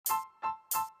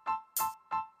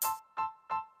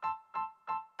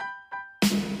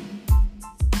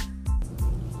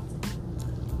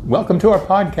Welcome to our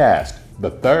podcast,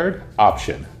 The Third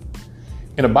Option.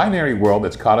 In a binary world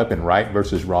that's caught up in right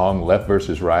versus wrong, left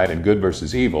versus right, and good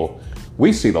versus evil,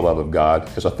 we see the love of God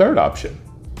as a third option.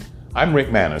 I'm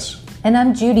Rick Manis. And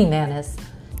I'm Judy Manis.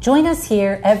 Join us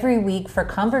here every week for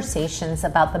conversations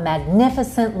about the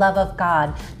magnificent love of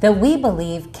God that we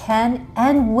believe can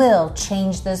and will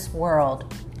change this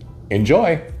world.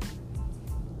 Enjoy!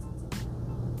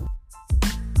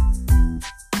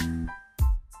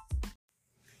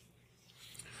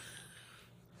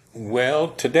 Well,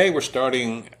 today we're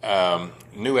starting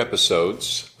new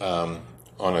episodes on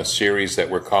a series that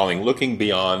we're calling Looking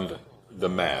Beyond the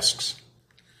Masks.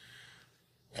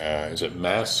 Is it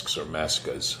masks or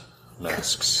maskas?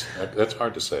 Masks. That's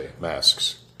hard to say.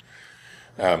 Masks.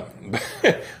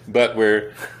 But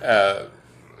we're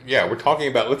talking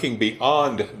about looking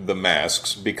beyond the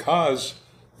masks because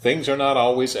things are not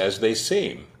always as they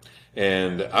seem.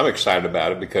 And I'm excited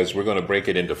about it because we're going to break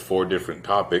it into 4 different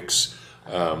topics.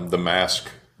 The mask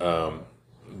of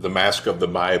the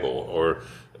Bible, or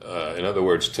in other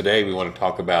words, today we want to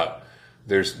talk about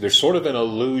there's sort of an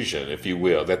illusion, if you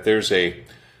will, that there's a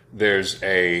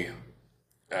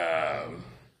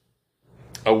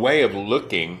way of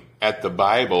looking at the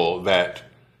Bible that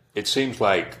it seems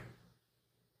like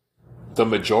the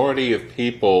majority of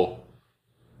people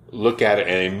look at it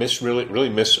and really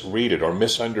misread it or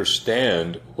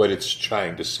misunderstand what it's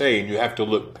trying to say, and you have to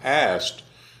look past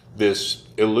this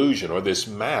illusion or this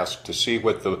mask to see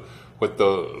what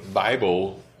the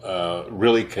Bible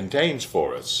really contains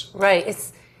for us. Right.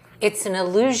 It's an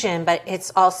illusion, but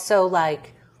it's also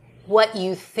like what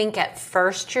you think at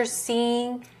first you're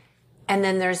seeing, and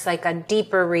then there's like a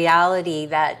deeper reality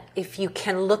that if you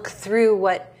can look through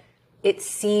what it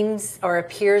seems or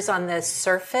appears on the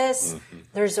surface,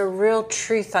 there's a real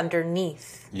truth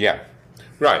underneath. Yeah,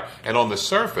 right. And on the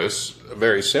surface,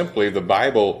 very simply, the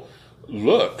Bible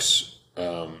looks,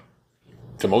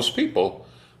 to most people,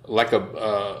 like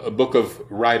a book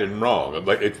of right and wrong.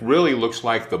 It really looks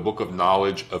like the book of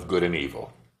knowledge of good and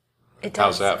evil. It does.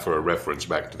 How's that for a reference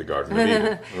back to the Garden of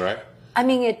Eden, right? I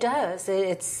mean, it does.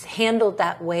 It's handled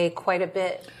that way quite a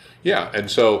bit. Yeah,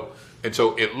 and so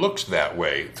it looks that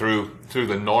way through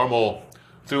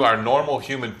our normal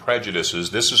human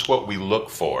prejudices. This is what we look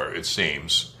for, it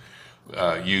seems.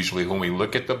 Usually when we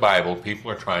look at the Bible, people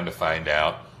are trying to find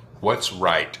out what's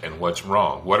right and what's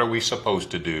wrong. What are we supposed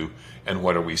to do and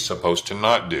what are we supposed to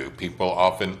not do? People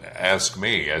often ask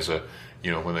me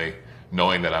when they,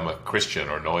 knowing that I'm a Christian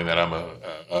or knowing that I'm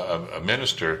a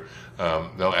minister,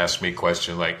 they'll ask me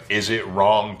questions like, is it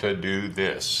wrong to do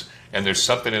this? And there's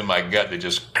something in my gut that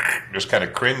just kind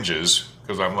of cringes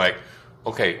because I'm like,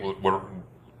 okay, we're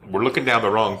looking down the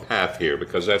wrong path here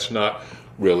because that's not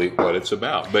really what it's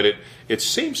about. But it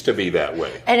seems to be that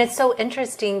way. And it's so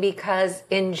interesting because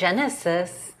in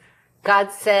Genesis,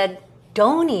 God said,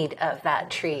 don't eat of that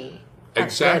tree of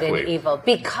Exactly. good and evil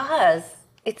because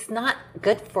it's not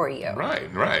good for you.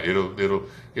 Right.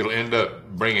 It'll end up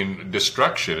bringing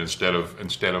destruction instead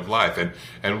of life.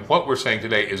 And what we're saying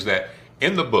today is that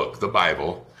in the book, the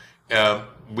Bible,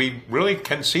 we really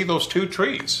can see those 2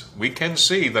 trees. We can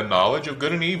see the knowledge of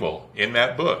good and evil in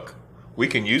that book. We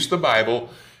can use the Bible,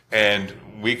 and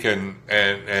we can,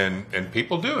 and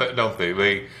people do it, don't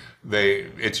they?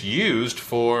 It's used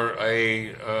for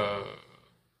a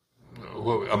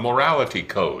morality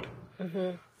code,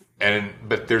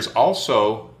 but it's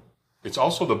also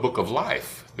the book of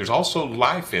life. There's also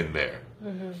life in there,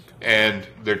 and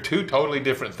they're 2 totally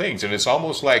different things. And it's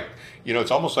almost like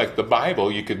the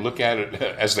Bible. You could look at it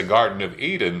as the Garden of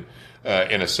Eden,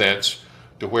 in a sense,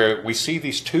 to where we see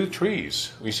these 2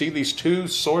 trees. We see these 2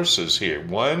 sources here.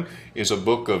 One is a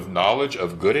book of knowledge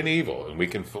of good and evil. And we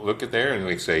can look at there and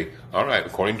we say, all right,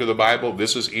 according to the Bible,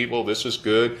 this is evil, this is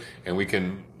good, and we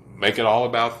can make it all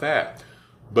about that.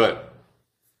 But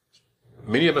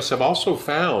many of us have also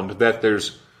found that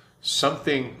there's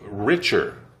something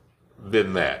richer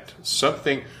than that.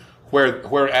 Something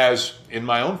whereas in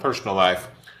my own personal life,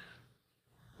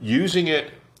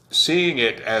 seeing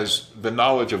it as the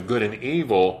knowledge of good and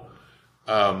evil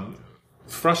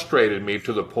frustrated me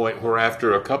to the point where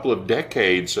after a couple of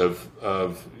decades of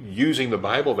using the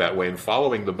Bible that way and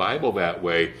following the Bible that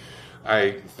way,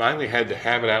 I finally had to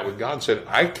have it out with God and said,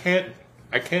 I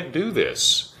can't do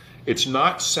this. It's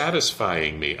not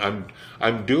satisfying me.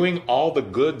 I'm doing all the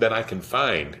good that I can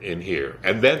find in here,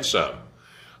 and then some.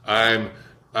 I'm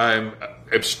I'm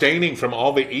abstaining from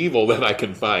all the evil that I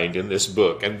can find in this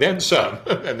book, and then some.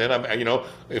 And then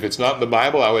if it's not in the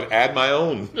Bible, I would add my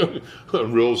own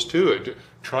rules to it,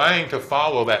 trying to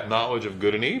follow that knowledge of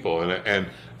good and evil. And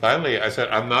finally, I said,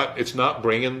 it's not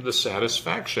bringing the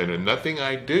satisfaction, and nothing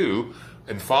I do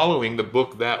in following the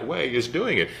book that way is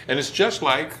doing it. And it's just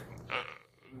like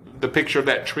the picture of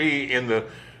that tree in the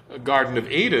Garden of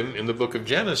Eden in the book of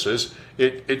Genesis.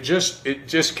 It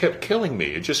just kept killing me.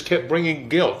 It just kept bringing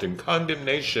guilt and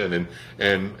condemnation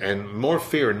and more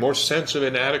fear and more sense of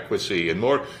inadequacy and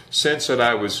more sense that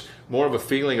I was more of a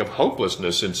feeling of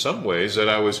hopelessness in some ways, that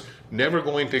I was never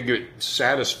going to get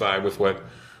satisfied with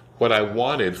what I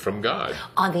wanted from God.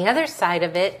 On the other side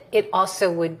of it, it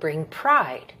also would bring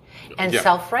pride and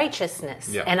self-righteousness.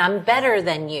 Yeah. And I'm better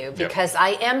than you because I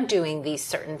am doing these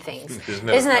certain things. Isn't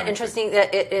that interesting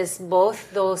that it is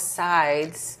both those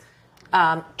sides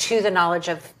to the knowledge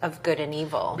of good and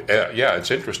evil? Yeah,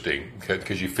 it's interesting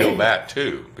because you feel that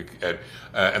too.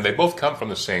 And they both come from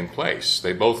the same place.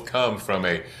 They both come from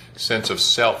a sense of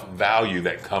self-value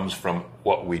that comes from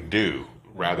what we do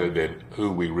rather than who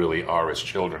we really are as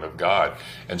children of God.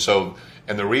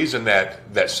 And the reason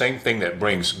that same thing that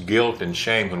brings guilt and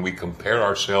shame when we compare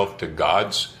ourselves to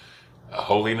God's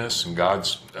holiness and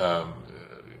God's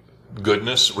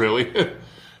goodness, really,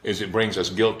 is it brings us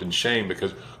guilt and shame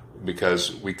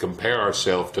because we compare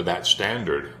ourselves to that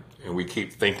standard, and we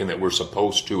keep thinking that we're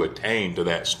supposed to attain to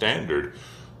that standard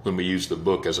when we use the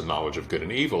book as a knowledge of good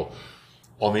and evil.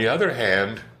 On the other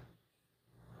hand,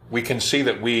 we can see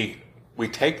that we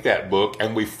take that book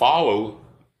and we follow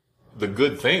the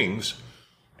good things,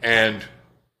 and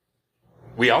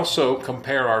we also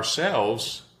compare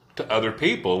ourselves to other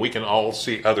people. We can all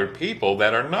see other people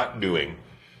that are not doing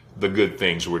the good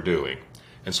things we're doing.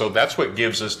 And so that's what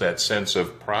gives us that sense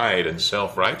of pride and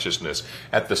self-righteousness.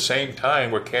 At the same time,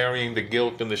 we're carrying the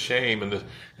guilt and the shame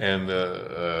and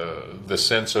the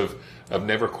sense of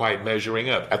never quite measuring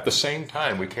up. At the same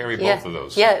time, we carry both of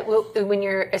those. Yeah, well,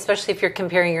 especially if you're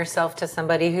comparing yourself to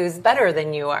somebody who's better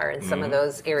than you are in some of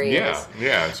those areas.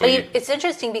 Yeah. So it's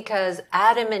interesting because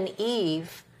Adam and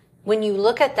Eve, when you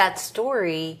look at that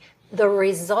story, the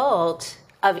result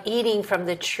of eating from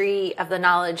the tree of the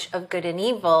knowledge of good and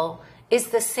evil is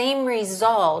the same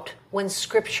result when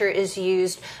scripture is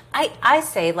used. I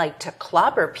say like to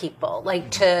clobber people,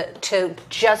 like to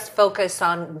just focus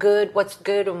on what's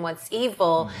good and what's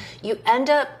evil. You end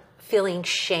up feeling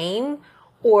shame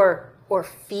or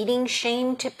feeding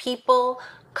shame to people,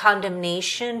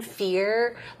 condemnation,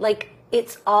 fear. Like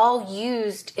it's all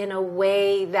used in a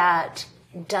way that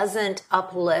doesn't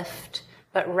uplift,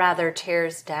 but rather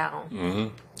tears down.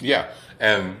 Mm-hmm. Yeah,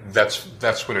 and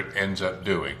that's what it ends up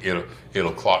doing.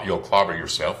 You'll clobber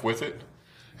yourself with it,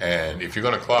 and if you're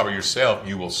going to clobber yourself,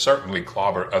 you will certainly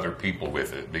clobber other people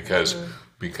with it because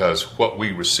what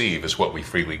we receive is what we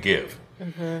freely give,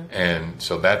 and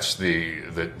so that's the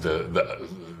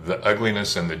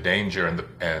ugliness and the danger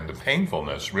and the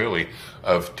painfulness really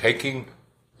of taking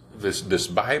this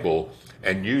Bible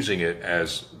and using it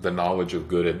as the knowledge of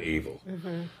good and evil.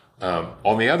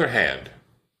 On the other hand,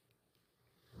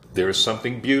 there is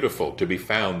something beautiful to be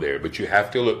found there, but you have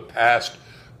to look past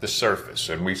the surface.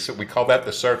 And we call that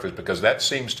the surface because that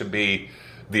seems to be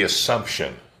the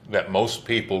assumption that most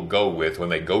people go with when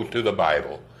they go to the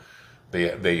Bible.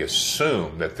 They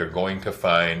assume that they're going to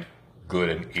find good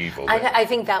and evil. I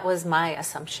think that was my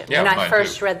assumption when I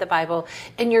first read the Bible.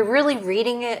 And you're really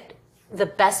reading it the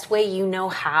best way you know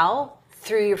how,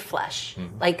 through your flesh.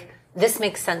 Like, this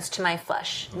makes sense to my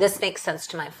flesh. This makes sense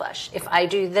to my flesh. If I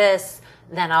do this,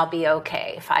 then I'll be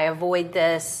okay. If I avoid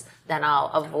this, then I'll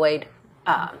avoid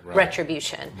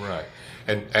retribution. Right.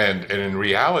 And in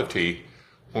reality,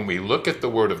 when we look at the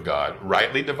Word of God,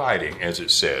 rightly dividing, as it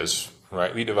says,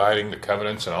 rightly dividing the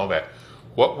covenants and all that,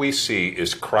 what we see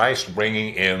is Christ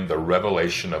bringing in the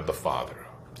revelation of the Father.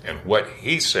 And what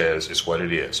He says is what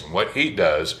it is. And what He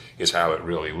does is how it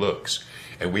really looks.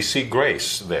 And we see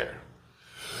grace there.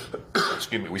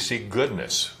 Excuse me. We see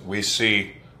goodness. We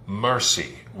see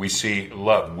mercy. We see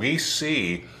love. We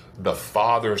see the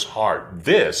Father's heart.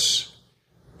 This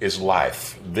is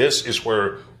life. This is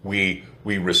where we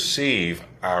receive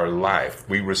our life.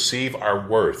 We receive our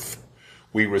worth.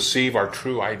 We receive our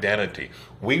true identity.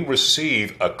 We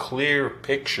receive a clear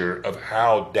picture of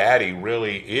how Daddy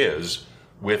really is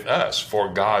with us,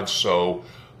 for God so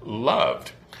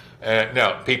loved.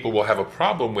 Now, people will have a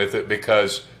problem with it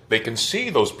because they can see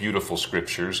those beautiful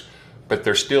scriptures, but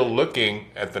they're still looking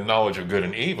at the knowledge of good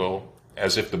and evil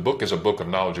as if the book is a book of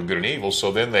knowledge of good and evil.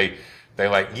 So then They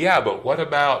like, yeah, but what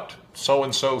about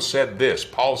so-and-so said this,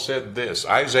 Paul said this,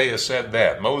 Isaiah said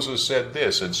that, Moses said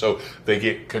this. And so they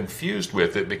get confused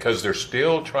with it because they're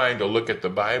still trying to look at the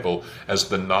Bible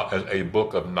as a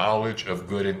book of knowledge of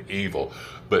good and evil.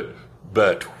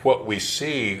 But what we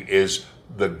see is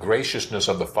the graciousness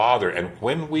of the Father. And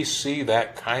when we see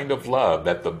that kind of love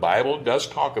that the Bible does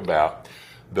talk about,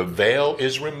 the veil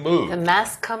is removed. The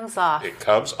mask comes off. It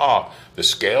comes off. The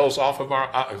scales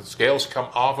come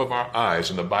off of our eyes.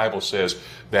 And the Bible says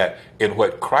that in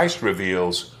what Christ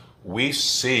reveals, we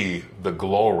see the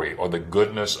glory or the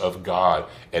goodness of God.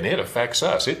 And it affects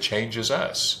us. It changes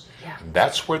us. Yeah. And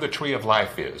that's where the tree of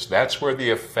life is. That's where the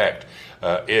effect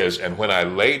is. And when I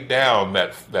laid down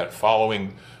that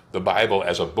following the Bible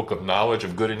as a book of knowledge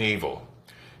of good and evil,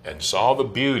 and saw the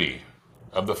beauty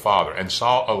of the Father, and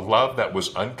saw a love that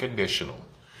was unconditional,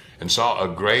 and saw a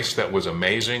grace that was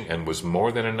amazing and was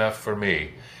more than enough for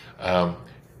me,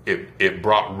 it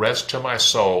brought rest to my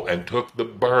soul and took the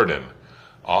burden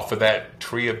off of that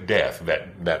tree of death,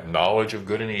 that knowledge of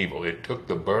good and evil. It took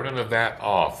the burden of that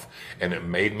off, and it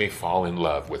made me fall in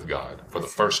love with God for the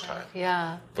first time.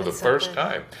 Yeah. For the first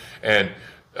time. And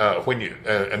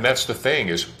and that's the thing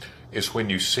is when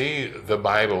you see the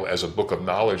Bible as a book of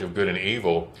knowledge of good and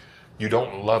evil, you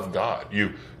don't love God.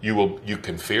 You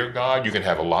can fear God. You can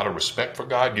have a lot of respect for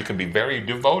God. You can be very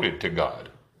devoted to God.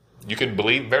 You can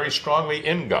believe very strongly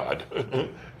in God.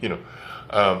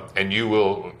 And you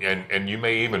will, and you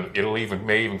may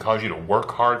even cause you to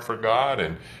work hard for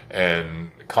God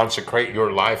and consecrate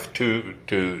your life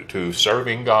to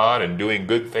serving God and doing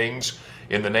good things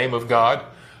in the name of God.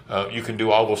 You can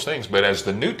do all those things. But as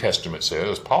the New Testament says,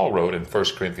 as Paul wrote in 1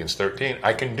 Corinthians 13,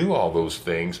 I can do all those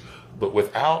things, but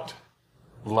without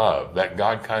love, that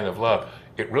God kind of love,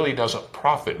 it really doesn't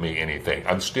profit me anything.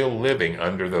 I'm still living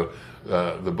under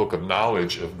the book of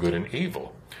knowledge of good and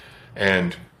evil.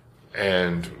 And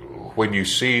when you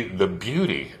see the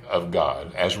beauty of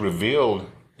God as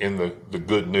revealed in the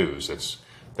good news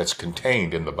that's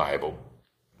contained in the Bible,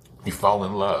 you fall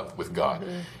in love with God.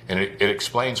 Mm-hmm. And it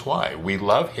explains why. We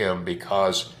love Him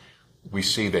because we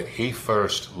see that He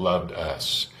first loved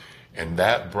us. And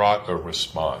that brought a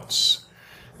response.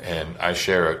 And I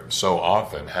share it so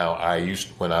often how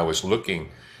when I was looking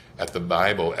at the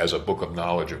Bible as a book of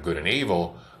knowledge of good and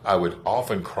evil, I would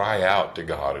often cry out to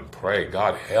God and pray,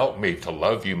 God, help me to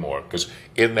love you more. Because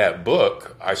in that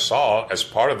book, I saw, as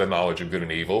part of the knowledge of good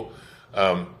and evil,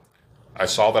 I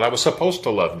saw that I was supposed to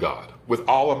love God with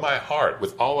all of my heart,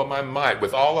 with all of my might,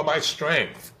 with all of my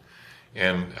strength.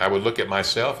 And I would look at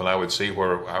myself and I would see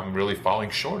where I'm really falling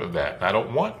short of that. And I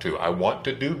don't want to. I want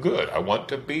to do good. I want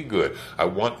to be good. I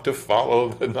want to follow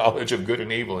the knowledge of good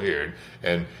and evil here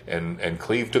and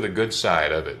cleave to the good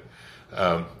side of it.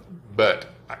 But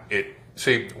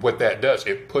see what that does,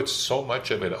 it puts so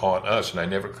much of it on us, and I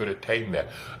never could attain that.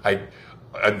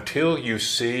 Until you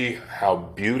see how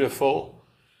beautiful,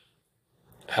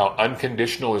 how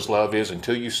unconditional His love is,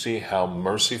 until you see how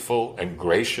merciful and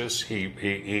gracious He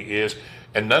is,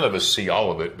 and none of us see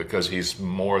all of it because He's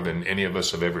more than any of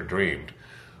us have ever dreamed.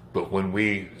 But when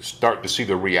we start to see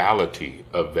the reality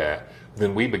of that,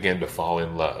 then we begin to fall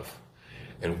in love.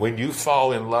 And when you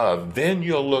fall in love, then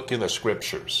you'll look in the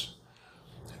Scriptures.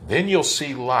 Then you'll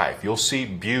see life. You'll see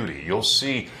beauty. You'll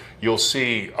see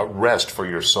a rest for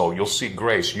your soul. You'll see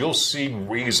grace. You'll see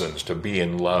reasons to be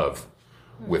in love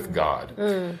with God.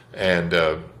 Mm.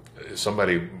 And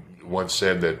somebody once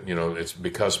said that, it's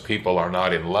because people are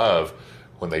not in love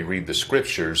when they read the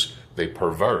Scriptures, they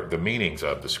pervert the meanings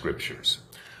of the Scriptures.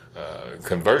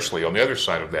 Conversely, on the other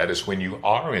side of that is when you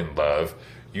are in love,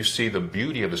 you see the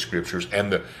beauty of the Scriptures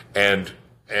and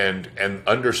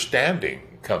understanding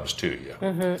comes to you.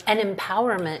 Mm-hmm. And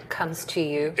empowerment comes to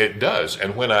you. It does.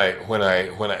 And when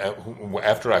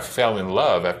after I fell in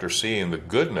love, after seeing the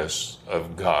goodness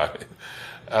of God,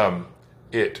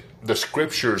 the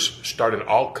Scriptures started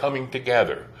all coming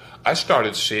together. I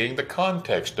started seeing the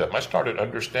context of them. I started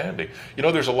understanding.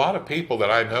 There's a lot of people that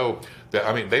I know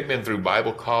that, they've been through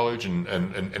Bible college and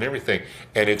everything,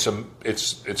 and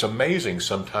it's amazing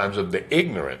sometimes of the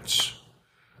ignorance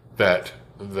that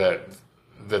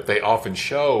they often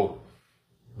show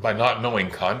by not knowing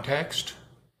context,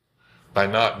 by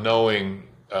not knowing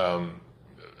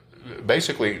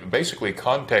basically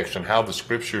context and how the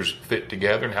Scriptures fit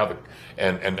together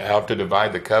and how to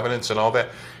divide the covenants and all that.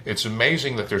 It's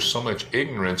amazing that there's so much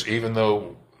ignorance, even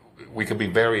though we can be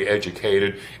very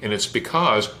educated, and it's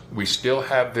because we still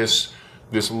have this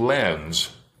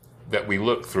lens that we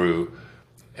look through,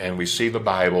 and we see the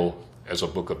Bible as a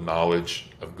book of knowledge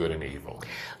of good and evil.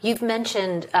 You've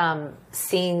mentioned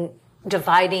seeing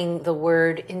dividing the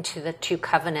word into the two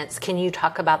covenants. Can you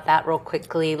talk about that real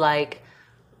quickly? Like,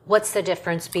 what's the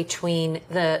difference between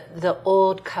the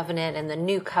old covenant and the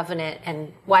new covenant,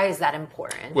 and why is that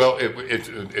important? Well,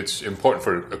 it's important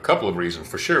for a couple of reasons.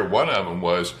 For sure, one of them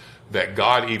was that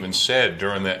God even said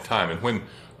during that time, and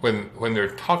when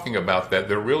they're talking about that,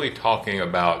 they're really talking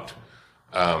about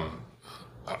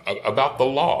the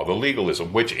law, the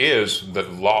legalism, which is the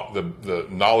law, the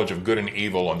knowledge of good and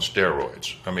evil on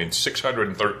steroids. I mean,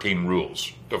 613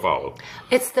 rules to follow.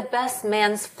 It's the best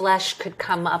man's flesh could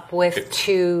come up with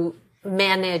to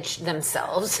manage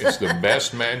themselves. It's the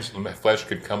best man's flesh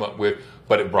could come up with,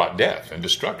 but it brought death and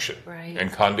destruction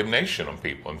and condemnation on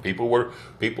people, and people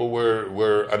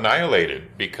were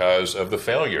annihilated because of the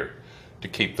failure to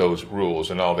keep those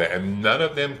rules and all that, and none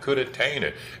of them could attain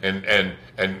it.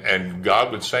 And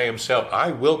God would say himself,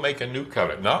 I will make a new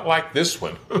covenant, not like this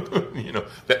one,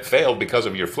 that failed because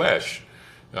of your flesh.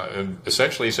 And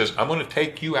essentially he says, I'm going to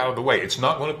take you out of the way. It's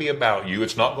not going to be about you.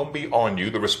 It's not going to be on you.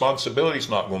 The responsibility is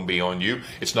not going to be on you.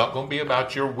 It's not going to be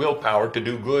about your willpower to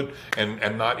do good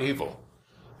and not evil.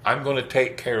 I'm going to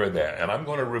take care of that, and I'm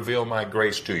going to reveal my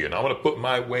grace to you, and I'm going to put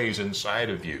my ways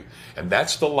inside of you. And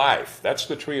that's the life. That's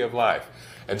the tree of life.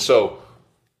 And so,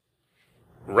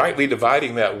 rightly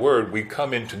dividing that word, we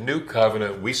come into new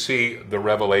covenant, we see the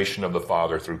revelation of the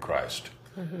Father through Christ.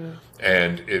 Mm-hmm.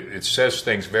 And it says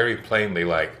things very plainly,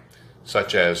 like,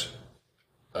 such as,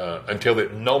 until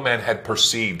that no man had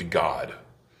perceived God.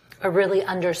 Or really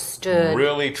understood.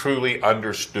 Really, truly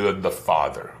understood the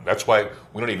Father. That's why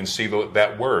we don't even see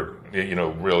that word,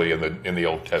 really in the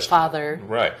Old Testament. Father.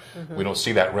 Right. Mm-hmm. We don't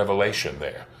see that revelation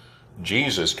there.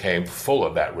 Jesus came full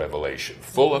of that revelation,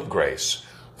 full of grace,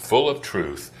 full of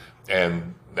truth,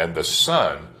 and the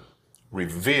Son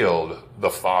revealed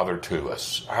the Father to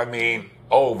us. I mean,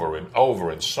 over and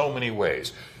over in so many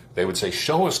ways. They would say,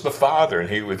 show us the Father, and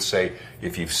he would say,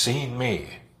 if you've seen me.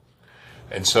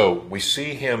 And so we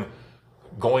see him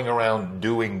going around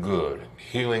doing good,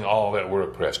 healing all that were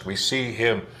oppressed. We see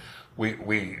him,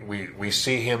 we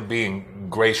see him being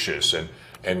gracious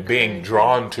and being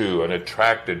drawn to and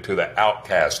attracted to the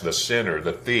outcast, the sinner,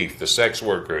 the thief, the sex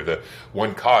worker, the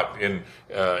one caught in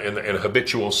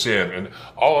habitual sin, and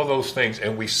all of those things.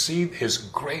 And we see his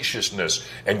graciousness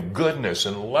and goodness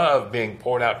and love being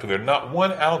poured out to them. Not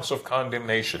 1 ounce of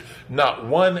condemnation, not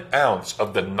 1 ounce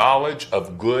of the knowledge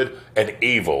of good and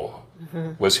evil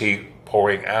was he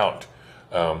pouring out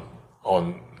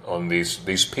on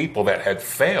these people that had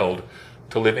failed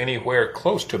to live anywhere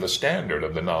close to the standard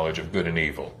of the knowledge of good and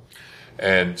evil.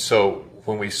 And so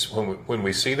when we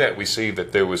see that, we see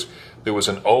that there was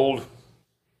an old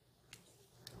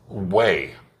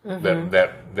way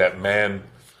that man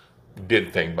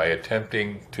did things by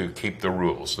attempting to keep the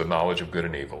rules, the knowledge of good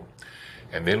and evil.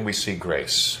 And then we see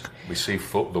grace. We see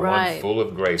one full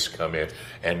of grace come in.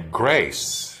 And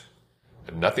grace,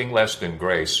 nothing less than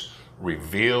grace,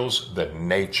 reveals the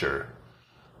nature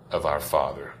of our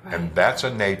Father. Right. And that's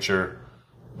a nature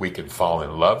we can fall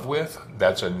in love with.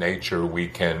 That's a nature we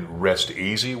can rest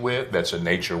easy with. That's a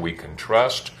nature we can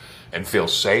trust and feel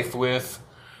safe with.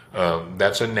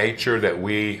 That's a nature that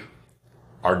we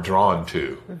are drawn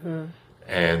to. Mm-hmm.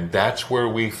 And that's where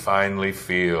we finally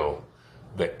feel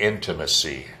the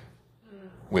intimacy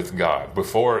with God.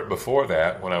 Before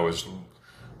that, when I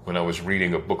was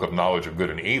reading a book of knowledge of good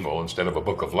and evil instead of a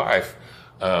book of life,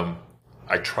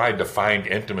 I tried to find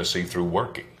intimacy through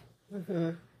working,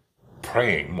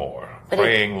 praying more,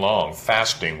 praying long.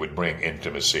 Fasting would bring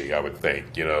intimacy, I would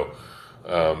think,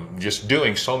 just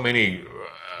doing so many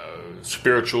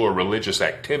spiritual or religious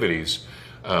activities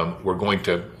were going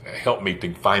to help me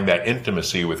to find that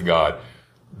intimacy with God.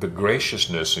 The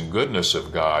graciousness and goodness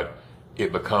of God,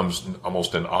 it becomes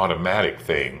almost an automatic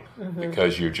thing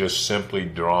because you're just simply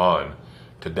drawn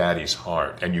to Daddy's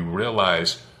heart, and you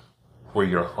realize where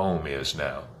your home is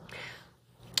now.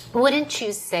 Wouldn't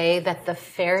you say that the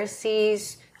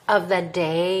Pharisees of the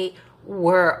day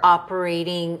were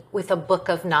operating with a book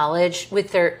of knowledge,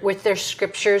 with their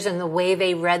scriptures and the way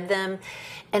they read them?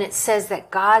 And it says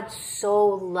that God so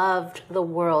loved the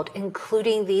world,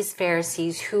 including these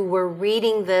Pharisees who were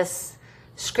reading this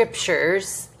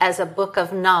scriptures as a book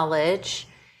of knowledge.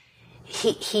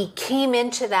 He came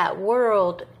into that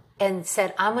world and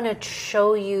said, I'm going to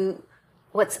show you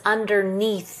what's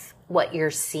underneath what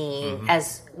you're seeing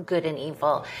as good and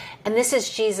evil. And this is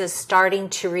Jesus starting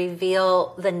to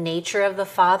reveal the nature of the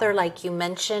Father, like you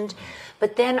mentioned.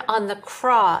 But then on the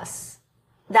cross,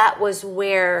 that was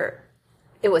where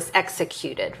it was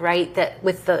executed, right? That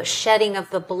with the shedding of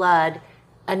the blood,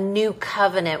 a new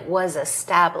covenant was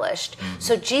established.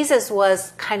 So Jesus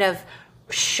was kind of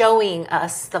showing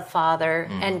us the Father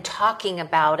and talking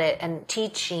about it and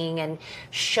teaching and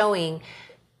showing.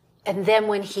 And then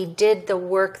when he did the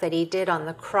work that he did on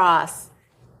the cross,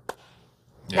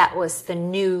 that was the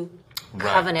new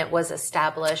covenant was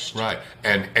established. Right.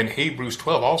 And Hebrews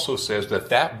 12 also says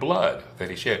that blood that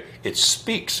he shed, it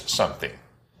speaks something.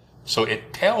 So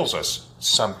it tells us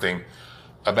something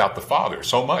about the Father.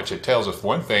 So much. It tells us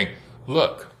one thing.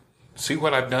 Look, see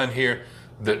what I've done here?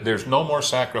 There's no more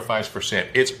sacrifice for sin.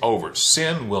 It's over.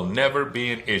 Sin will never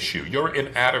be an issue. Your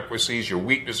inadequacies, your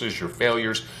weaknesses, your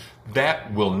failures,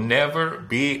 that will never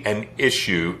be an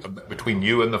issue between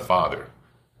you and the Father.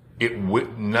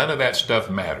 None of that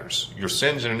stuff matters. Your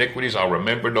sins and iniquities I'll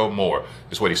remember no more,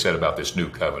 is what he said about this new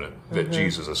covenant that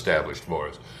Jesus established for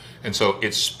us. And so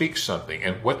it speaks something.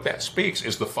 And what that speaks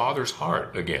is the Father's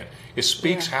heart again. It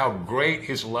speaks how great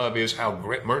his love is, how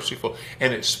great, merciful.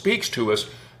 And it speaks to us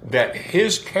that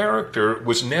his character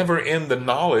was never in the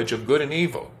knowledge of good and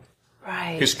evil.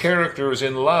 Right. His character is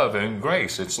in love and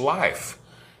grace. It's life.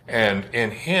 And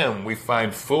in him we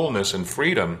find fullness and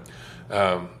freedom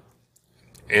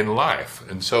in life.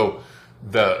 And so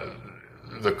the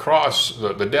cross,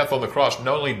 the death on the cross,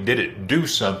 not only did it do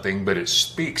something, but it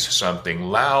speaks something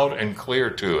loud and clear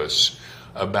to us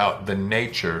about the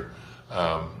nature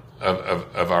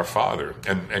of our Father.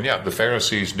 And yeah, the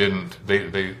Pharisees didn't,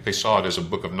 they saw it as a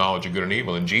book of knowledge of good and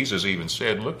evil. And Jesus even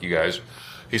said, look, you guys,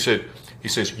 he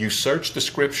says, you search the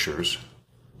scriptures,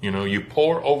 you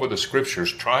pore over the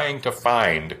scriptures trying to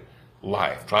find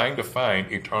life, trying to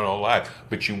find eternal life,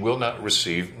 but you will not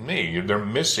receive me. They're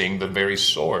missing the very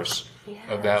source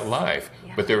of that life,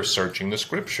 but they're searching the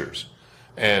scriptures.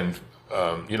 And,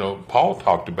 Paul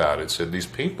talked about it, said these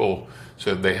people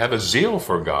said they have a zeal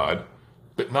for God,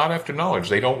 but not after knowledge.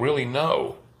 They don't really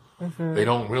know. They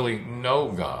don't really know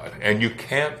God. And you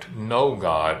can't know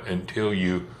God until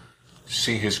you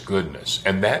see his goodness.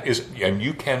 And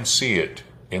you can see it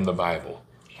in the Bible.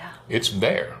 Yeah. It's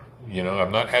there.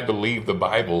 I've not had to leave the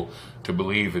Bible to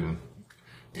believe in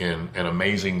an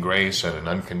amazing grace and an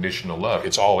unconditional love.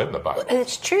 It's all in the Bible.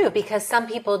 It's true, because some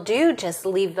people do just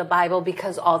leave the Bible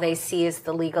because all they see is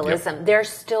the legalism. Yep. They're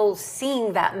still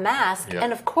seeing that mask. Yep.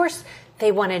 And of course,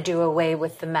 they want to do away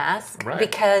with the mask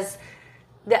because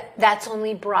that's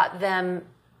only brought them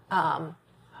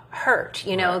hurt.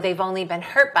 They've only been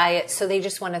hurt by it, so they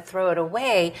just want to throw it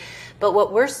away. But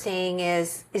what we're saying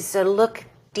is to look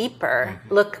deeper,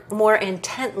 look more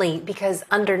intently, because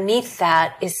underneath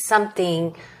that is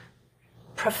something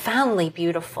profoundly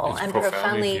beautiful and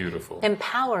profoundly beautiful,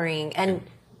 empowering and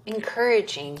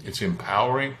encouraging. It's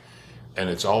empowering, and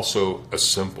it's also a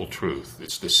simple truth.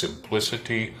 It's the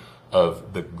simplicity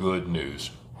of the good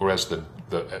news. Whereas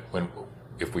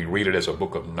if we read it as a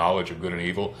book of knowledge of good and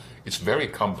evil, it's very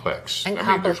complex and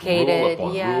complicated. There's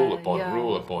rule upon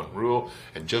rule upon rule.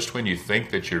 And just when you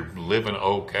think that you're living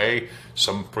okay,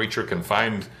 some preacher can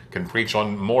preach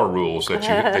on more rules that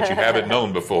you haven't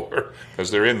known before, because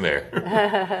they're in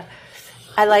there.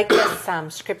 I like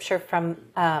this scripture from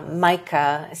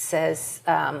Micah. It says,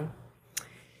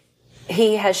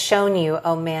 he has shown you,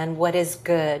 O man, what is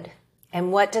good.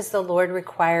 And what does the Lord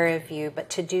require of you but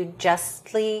to do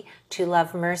justly, to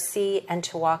love mercy, and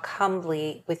to walk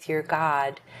humbly with your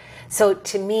God? So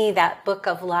to me, that book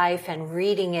of life and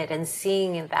reading it and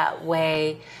seeing it that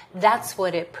way, that's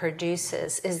what it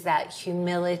produces, is that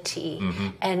humility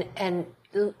and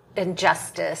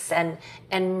justice and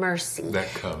mercy. That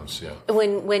comes,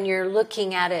 When you're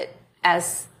looking at it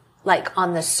as like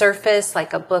on the surface,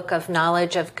 like a book of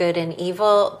knowledge of good and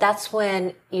evil, that's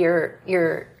when you're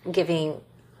giving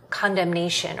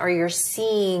condemnation, or you're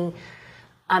seeing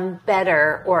I'm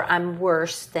better or I'm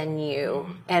worse than you.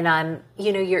 And I'm,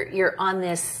 you're on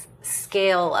this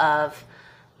scale of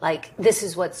like, this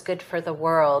is what's good for the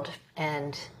world.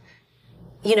 And,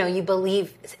 you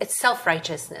believe it's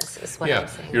self-righteousness is what I'm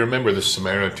saying. You remember the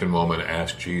Samaritan woman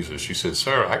asked Jesus, she said,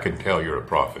 sir, I can tell you're a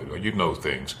prophet, or you know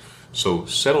things. So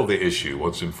settle the issue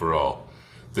once and for all.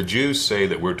 The Jews say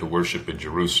that we're to worship in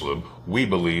Jerusalem. We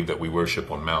believe that we worship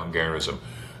on Mount Gerizim.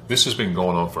 This has been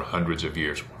going on for hundreds of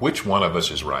years. Which one of us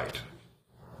is right?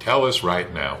 Tell us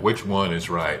right now, which one is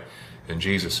right? And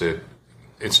Jesus said,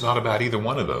 it's not about either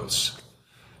one of those.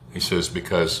 He says,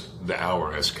 because the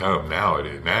hour has come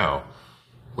now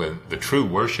when the true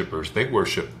worshipers, they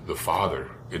worship the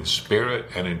Father in spirit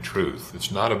and in truth.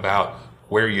 It's not about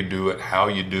where you do it, how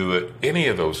you do it, any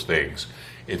of those things.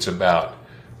 It's about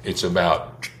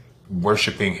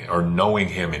worshiping or knowing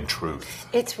him in truth.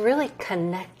 It's really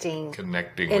connecting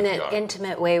with in an God.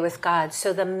 Intimate way with God.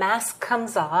 So the mask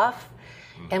comes off,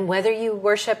 and whether you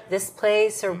worship this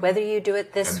place or whether you do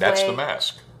it this way. And that's the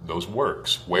mask. those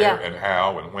works, where Yeah. and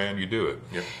how and when you do it.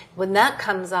 Yep. When that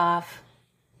comes off,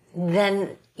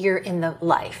 then you're in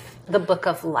the book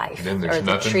of life. Then or there's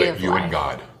the nothing tree but of you life. and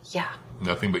God. Yeah.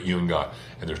 Nothing but you and God.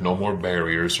 And there's no more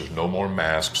barriers. There's no more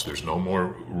masks. There's no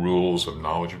more rules of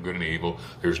knowledge of good and evil.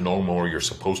 There's no more you're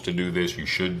supposed to do this, you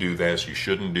should do this, you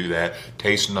shouldn't do that.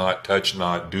 Taste not, touch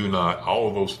not, do not. All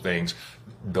of those things,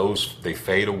 they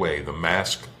fade away. The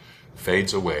mask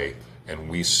fades away, and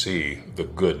we see the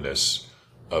goodness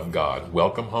of God.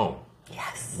 Welcome home.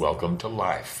 Yes. Welcome to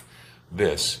life.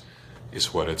 This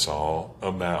is what it's all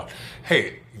about.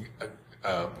 Hey,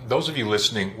 those of you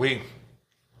listening,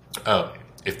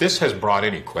 if this has brought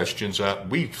any questions up,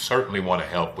 we certainly want to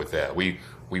help with that. We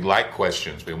like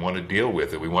questions. We want to deal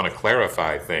with it. We want to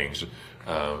clarify things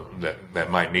that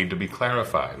might need to be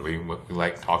clarified. We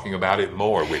like talking about it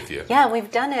more with you. Yeah,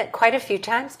 we've done it quite a few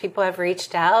times. People have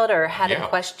reached out or had Yeah. a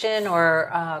question or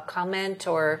a comment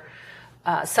or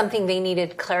something they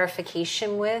needed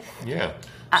clarification with. Yeah.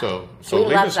 So we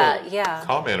leave love us that, a yeah.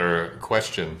 comment or a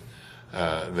question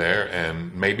there,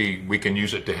 and maybe we can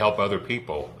use it to help other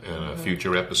people in a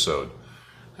future episode.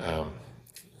 And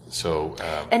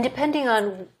depending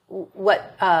on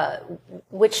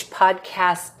which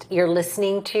podcast you're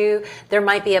listening to, there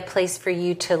might be a place for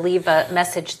you to leave a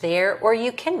message there, or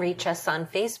you can reach us on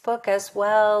Facebook as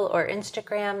well, or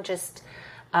Instagram. Just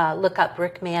look up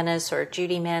Rick Manis or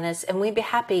Judy Manis, and we'd be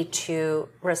happy to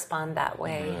respond that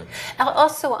way.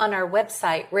 Also on our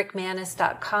website,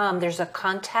 rickmanis.com, there's a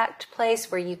contact place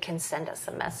where you can send us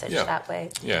a message that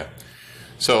way. Yeah.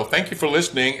 So thank you for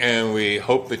listening, and we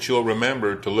hope that you'll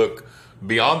remember to look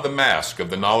beyond the mask of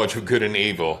the knowledge of good and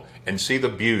evil and see the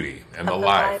beauty and the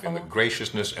life and the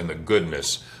graciousness and the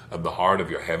goodness of the heart of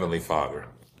your Heavenly Father.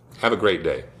 Have a great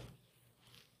day.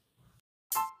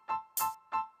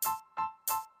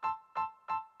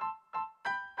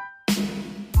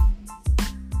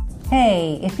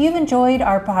 Hey, if you've enjoyed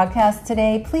our podcast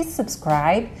today, please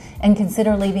subscribe and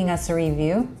consider leaving us a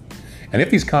review. And if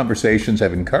these conversations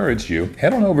have encouraged you,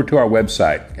 head on over to our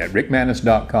website at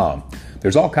rickmanis.com.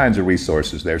 There's all kinds of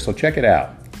resources there, so check it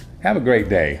out. Have a great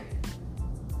day.